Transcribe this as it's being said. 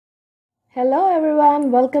Hello everyone,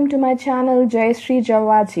 welcome to my channel Jayasree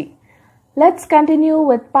Javvaji. Let's continue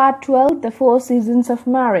with part 12, the 4 seasons of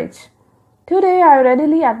marriage. Today I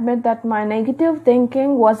readily admit that my negative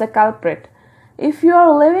thinking was a culprit. If you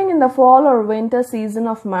are living in the fall or winter season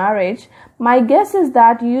of marriage, my guess is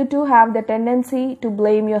that you too have the tendency to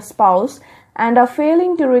blame your spouse and are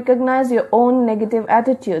failing to recognize your own negative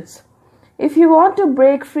attitudes. If you want to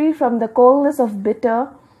break free from the coldness of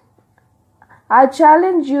bitter, I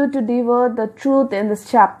challenge you to devour the truth in this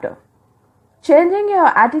chapter. Changing your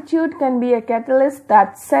attitude can be a catalyst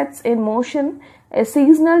that sets in motion a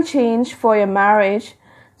seasonal change for your marriage.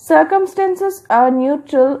 Circumstances are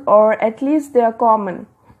neutral, or at least they are common.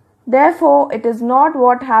 Therefore, it is not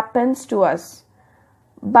what happens to us,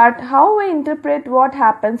 but how we interpret what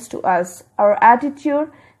happens to us, our attitude,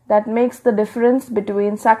 that makes the difference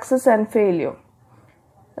between success and failure.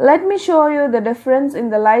 Let me show you the difference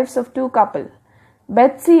in the lives of two couples,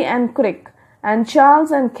 Betsy and Crick, and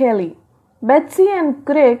Charles and Kelly. Betsy and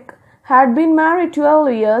Crick had been married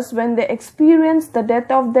 12 years when they experienced the death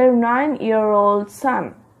of their 9-year-old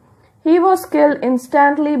son. He was killed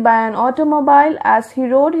instantly by an automobile as he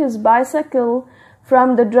rode his bicycle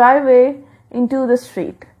from the driveway into the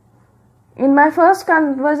street. In my first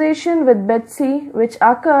conversation with Betsy, which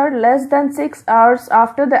occurred less than 6 hours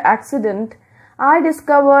after the accident, I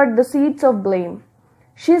discovered the seeds of blame.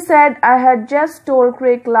 She said I had just told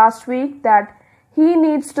Crick last week that he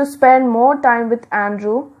needs to spend more time with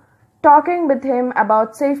Andrew, talking with him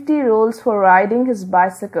about safety rules for riding his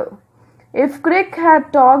bicycle. If Crick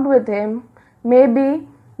had talked with him, maybe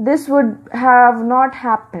this would have not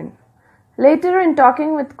happened. Later, in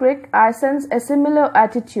talking with Crick, I sensed a similar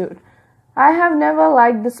attitude. I have never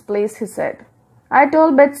liked this place, he said. I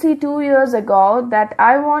told Betsy 2 years ago that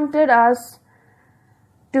I wanted us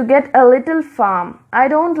to get a little farm. I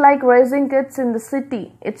don't like raising kids in the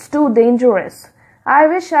city. It's too dangerous. I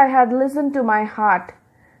wish I had listened to my heart.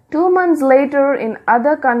 2 months later, in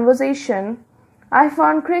other conversation, I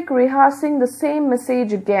found Crick rehearsing the same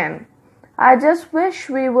message again. I just wish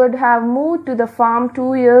we would have moved to the farm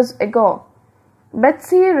 2 years ago.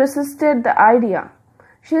 Betsy resisted the idea.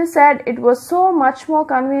 She said it was so much more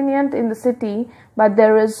convenient in the city, but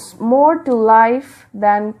there is more to life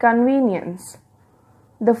than convenience.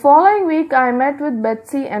 The following week, I met with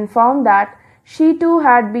Betsy and found that she too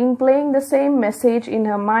had been playing the same message in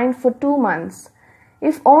her mind for 2 months.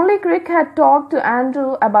 If only Crick had talked to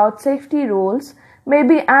Andrew about safety rules,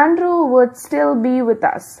 maybe Andrew would still be with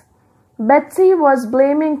us. Betsy was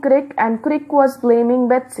blaming Crick and Crick was blaming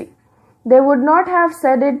Betsy. They would not have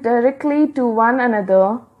said it directly to one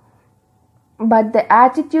another, but the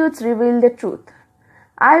attitudes revealed the truth.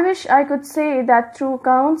 I wish I could say that through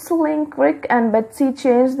counseling, Crick and Betsy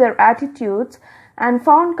changed their attitudes and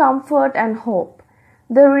found comfort and hope.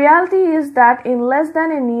 The reality is that in less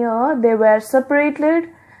than a year, they were separated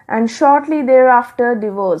and shortly thereafter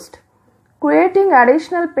divorced, creating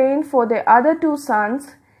additional pain for their other 2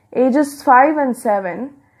 sons, ages 5 and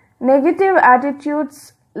 7. Negative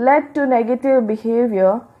attitudes led to negative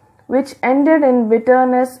behavior, which ended in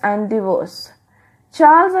bitterness and divorce.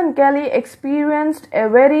 Charles and Kelly experienced a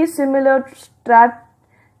very similar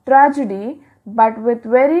tragedy, but with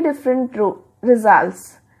very different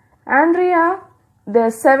results. Andrea, their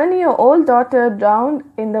 7-year-old daughter, drowned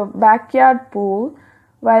in the backyard pool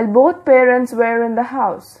while both parents were in the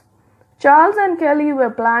house. Charles and Kelly were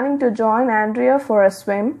planning to join Andrea for a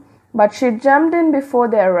swim, but she jumped in before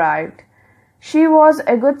they arrived. She was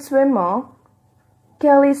a good swimmer,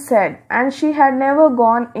 Kelly said, and she had never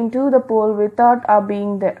gone into the pool without our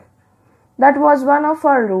being there. That was one of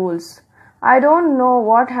our rules. I don't know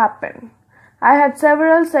what happened. I had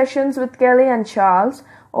several sessions with Kelly and Charles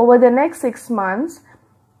over the next 6 months.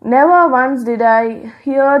 Never once did I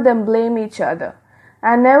hear them blame each other,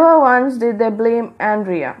 and never once did they blame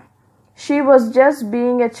Andrea. She was just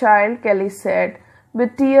being a child, Kelly said,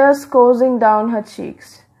 with tears coursing down her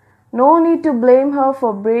cheeks. No need to blame her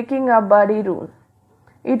for breaking our buddy rule.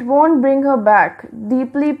 It won't bring her back.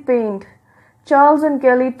 Deeply pained, Charles and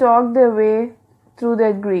Kelly talked their way through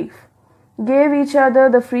their grief, gave each other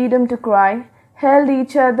the freedom to cry, held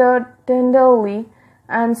each other tenderly,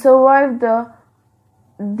 and survived the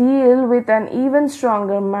deal with an even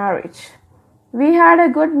stronger marriage. We had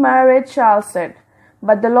a good marriage, Charles said,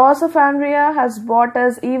 but the loss of Andrea has brought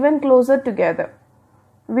us even closer together.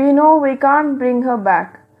 We know we can't bring her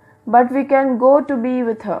back, but we can go to be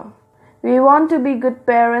with her. We want to be good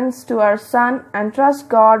parents to our son and trust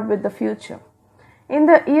God with the future. In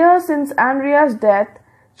the years since Andrea's death,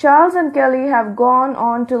 Charles and Kelly have gone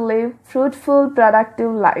on to live fruitful,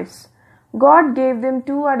 productive lives. God gave them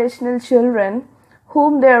 2 additional children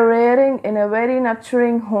whom they are rearing in a very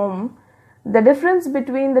nurturing home. The difference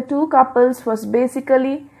between the two couples was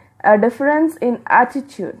basically a difference in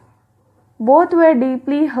attitude. Both were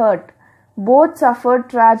deeply hurt. Both suffered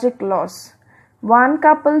tragic loss. One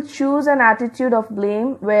couple chose an attitude of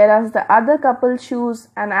blame, whereas the other couple chose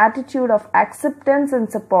an attitude of acceptance and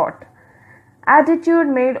support. Attitude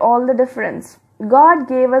made all the difference. God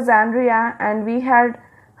gave us Andrea, and we had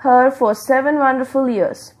her for 7 wonderful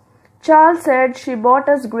years. Charles said she brought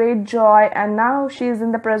us great joy, and now she is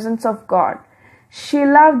in the presence of God. She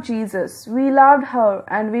loved Jesus. We loved her,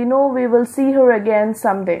 and we know we will see her again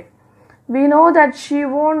someday. We know that she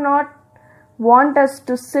will not want us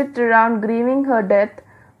to sit around grieving her death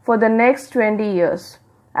for the next 20 years.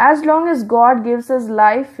 As long as God gives us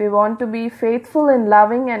life, we want to be faithful in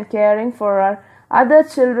loving and caring for our other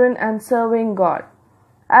children and serving God.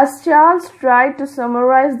 As Charles tried to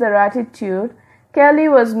summarize their attitude, Kelly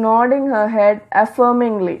was nodding her head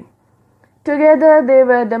affirmingly. Together, they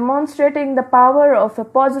were demonstrating the power of a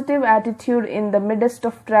positive attitude in the midst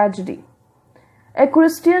of tragedy. A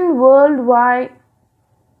Christian worldwide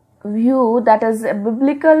view that is a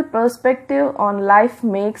biblical perspective on life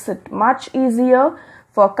makes it much easier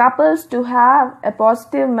for couples to have a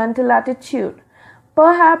positive mental attitude.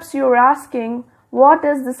 Perhaps you're asking, what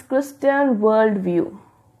is this Christian worldview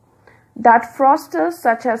that fosters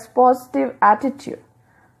such a positive attitude?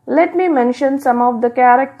 Let me mention some of the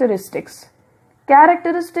characteristics.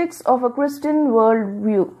 Characteristics of a Christian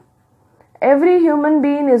worldview. Every human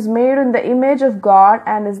being is made in the image of God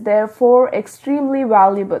and is therefore extremely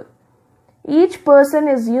valuable. Each person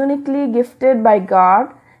is uniquely gifted by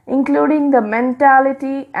God, including the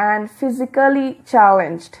mentally and physically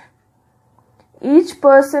challenged. Each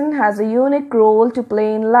person has a unique role to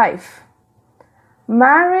play in life.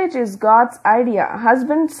 Marriage is God's idea.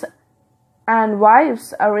 Husbands and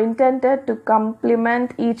wives are intended to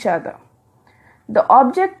complement each other. The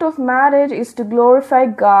object of marriage is to glorify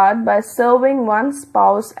God by serving one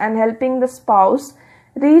spouse and helping the spouse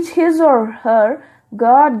reach his or her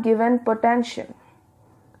God-given potential.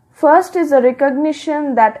 First is a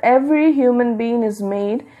recognition that every human being is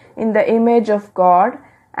made in the image of God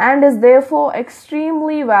and is therefore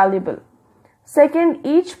extremely valuable. Second,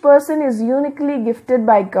 each person is uniquely gifted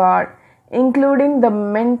by God, including the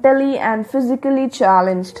mentally and physically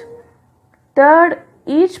challenged. Third,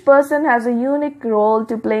 each person has a unique role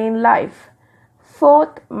to play in life.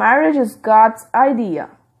 Fourth, marriage is God's idea.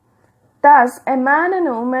 Thus, a man and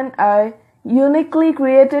a woman are uniquely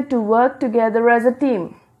created to work together as a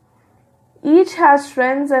team. Each has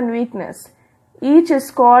strengths and weaknesses. Each is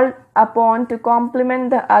called upon to complement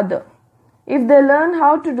the other. If they learn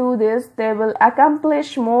how to do this, they will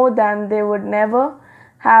accomplish more than they would never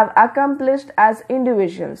have accomplished as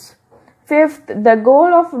individuals. Fifth, the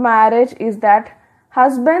goal of marriage is that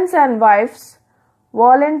husbands and wives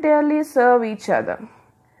voluntarily serve each other,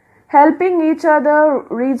 helping each other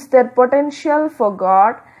reach their potential for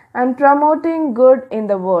God and promoting good in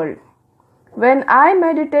the world. When I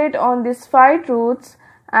meditate on these 5 truths,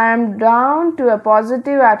 I am drawn to a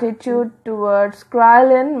positive attitude towards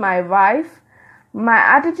Krylin, my wife. My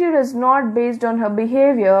attitude is not based on her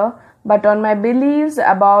behavior, but on my beliefs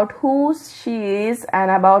about who she is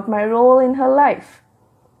and about my role in her life.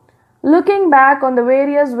 Looking back on the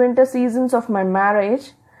various winter seasons of my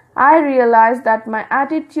marriage, I realized that my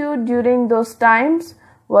attitude during those times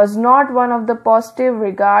was not one of the positive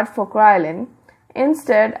regard for Krylin.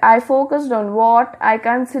 Instead, I focused on what I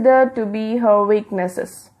considered to be her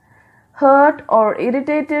weaknesses. Hurt or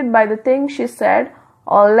irritated by the things she said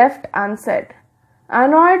or left unsaid.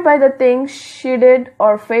 Annoyed by the things she did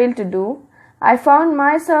or failed to do, I found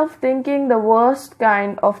myself thinking the worst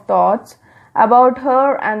kind of thoughts about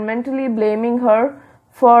her and mentally blaming her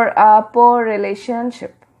for a poor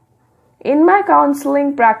relationship. In my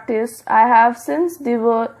counseling practice, I have since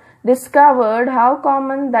discovered how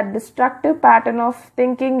common that destructive pattern of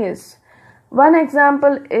thinking is. One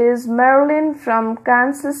example is Marilyn from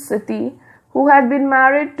Kansas City, who had been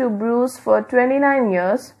married to Bruce for 29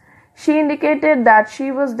 years. She indicated that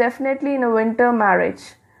she was definitely in a winter marriage.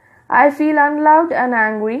 I feel unloved and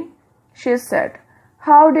angry, she said.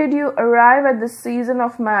 How did you arrive at this season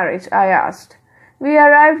of marriage? I asked. We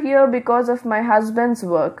arrived here because of my husband's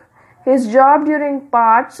work. His job during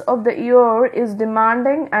parts of the year is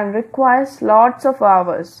demanding and requires lots of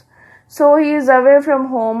hours, so he is away from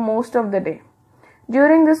home most of the day.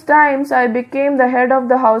 During these times, I became the head of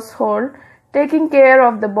the household, taking care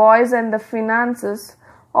of the boys and the finances.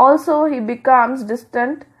 Also, he becomes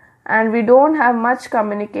distant and we don't have much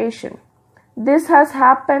communication. This has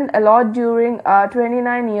happened a lot during our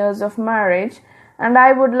 29 years of marriage, and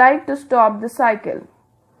I would like to stop the cycle.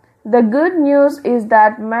 The good news is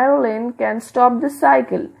that Marilyn can stop the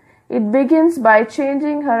cycle. It begins by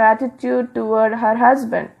changing her attitude toward her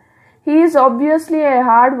husband. He is obviously a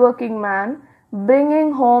hard-working man,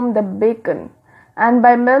 bringing home the bacon. And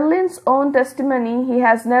by Marilyn's own testimony, he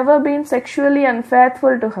has never been sexually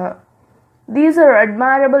unfaithful to her. These are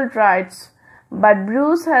admirable traits, but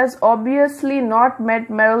Bruce has obviously not met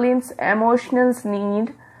Marilyn's emotional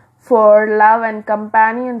need for love and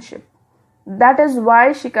companionship. That is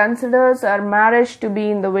why she considers her marriage to be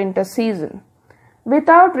in the winter season.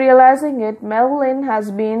 Without realizing it, Marilyn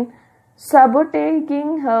has been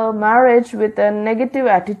sabotaging her marriage with a negative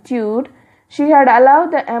attitude. She had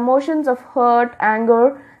allowed the emotions of hurt,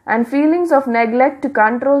 anger, and feelings of neglect to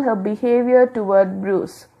control her behavior toward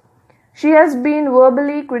Bruce. She has been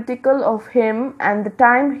verbally critical of him and the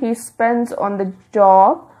time he spends on the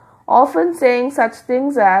job, often saying such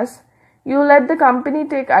things as, "You let the company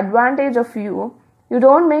take advantage of you. You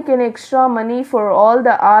don't make any extra money for all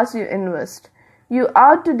the hours you invest. You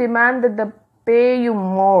ought to demand that they pay you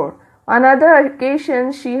more." On other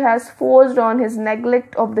occasions, she has forced on his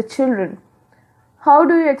neglect of the children. How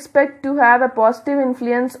do you expect to have a positive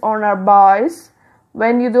influence on our boys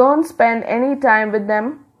when you don't spend any time with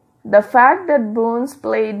them? The fact that Bruce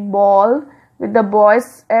played ball with the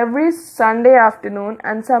boys every Sunday afternoon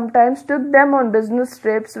and sometimes took them on business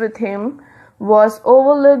trips with him was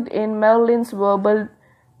overlooked in Marilyn's verbal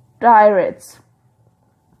tirades.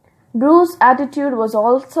 Bruce's attitude was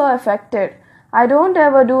also affected. "I don't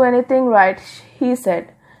ever do anything right," he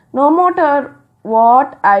said. "No matter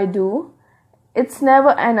what I do, it's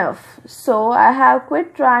never enough, so I have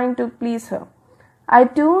quit trying to please her. I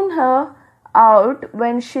tune her out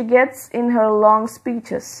when she gets in her long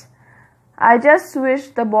speeches. I just wish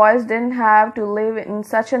the boys didn't have to live in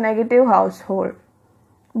such a negative household."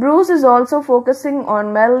 Bruce is also focusing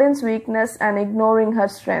on Marilyn's weakness and ignoring her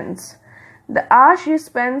strengths. The hours she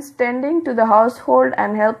spends tending to the household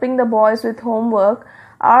and helping the boys with homework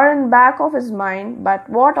are in back of his mind, but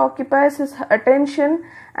what occupies his attention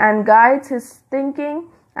and guides his thinking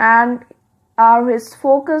and are his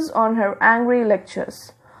focus on her angry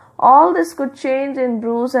lectures. All this could change if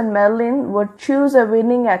Bruce and Marilyn would choose a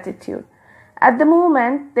winning attitude. At the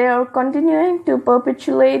moment, they are continuing to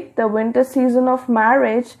perpetuate the winter season of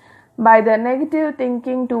marriage by their negative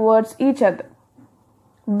thinking towards each other.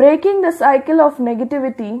 Breaking the cycle of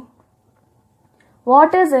negativity.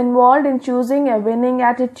 What is involved in choosing a winning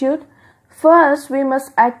attitude? First, we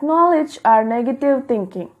must acknowledge our negative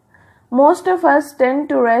thinking. Most of us tend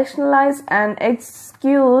to rationalize and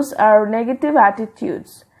excuse our negative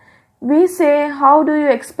attitudes. We say, "How do you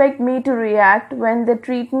expect me to react when they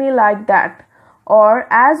treat me like that?" Or,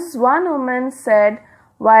 as one woman said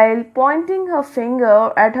while pointing her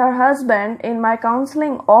finger at her husband in my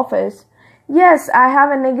counseling office, "Yes, I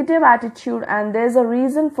have a negative attitude and there's a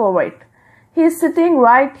reason for it. He's sitting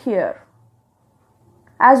right here."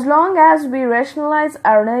 As long as we rationalize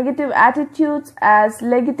our negative attitudes as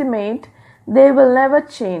legitimate, they will never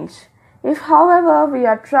change. If, however, we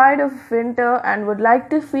are tired of winter and would like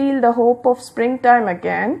to feel the hope of springtime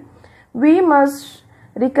again, we must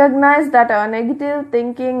recognize that our negative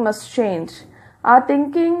thinking must change. Our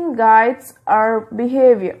thinking guides our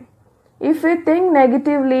behavior. If we think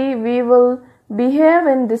negatively, we will behave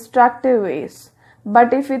in destructive ways.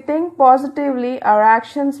 But if we think positively, our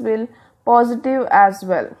actions will be positive as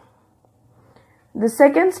well. The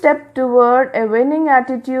second step toward a winning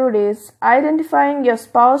attitude is identifying your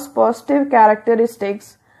spouse's positive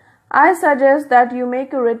characteristics. I suggest that you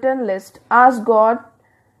make a written list. Ask God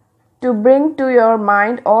to bring to your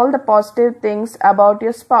mind all the positive things about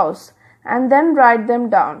your spouse and then write them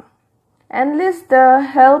down. Enlist the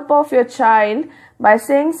help of your child by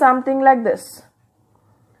saying something like this: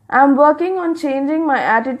 "I'm working on changing my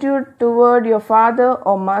attitude toward your father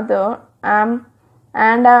or mother,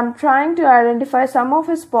 and I'm trying to identify some of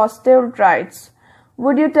his positive traits.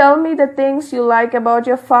 Would you tell me the things you like about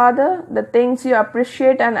your father, the things you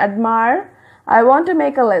appreciate and admire? I want to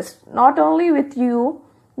make a list. Not only with you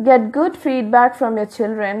get good feedback from your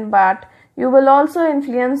children, but you will also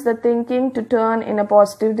influence the thinking to turn in a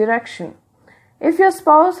positive direction." If your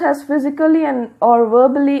spouse has physically or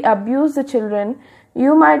verbally abused the children,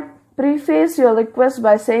 you might preface your request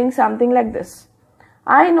by saying something like this: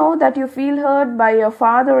 "I know that you feel hurt by your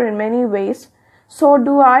father in many ways. So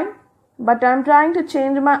do I. But I'm trying to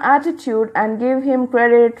change my attitude and give him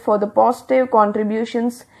credit for the positive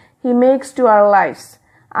contributions he makes to our lives.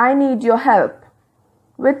 I need your help."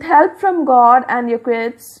 With help from God and your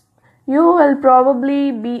kids, you will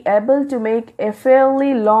probably be able to make a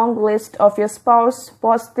fairly long list of your spouse's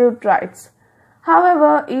positive traits.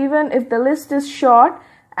 However, even if the list is short,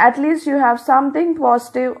 at least you have something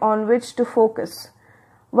positive on which to focus.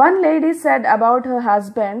 One lady said about her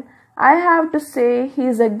husband, "I have to say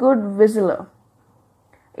he's a good whistler.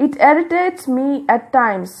 It irritates me at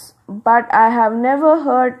times, but I have never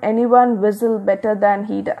heard anyone whistle better than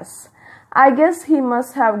he does. I guess he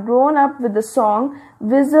must have grown up with the song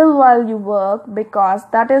Whistle While You Work, because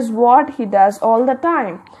that is what he does all the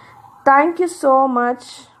time." Thank you so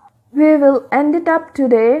much. We will end it up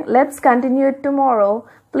today. Let's continue it tomorrow.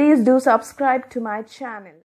 Please do subscribe to my channel.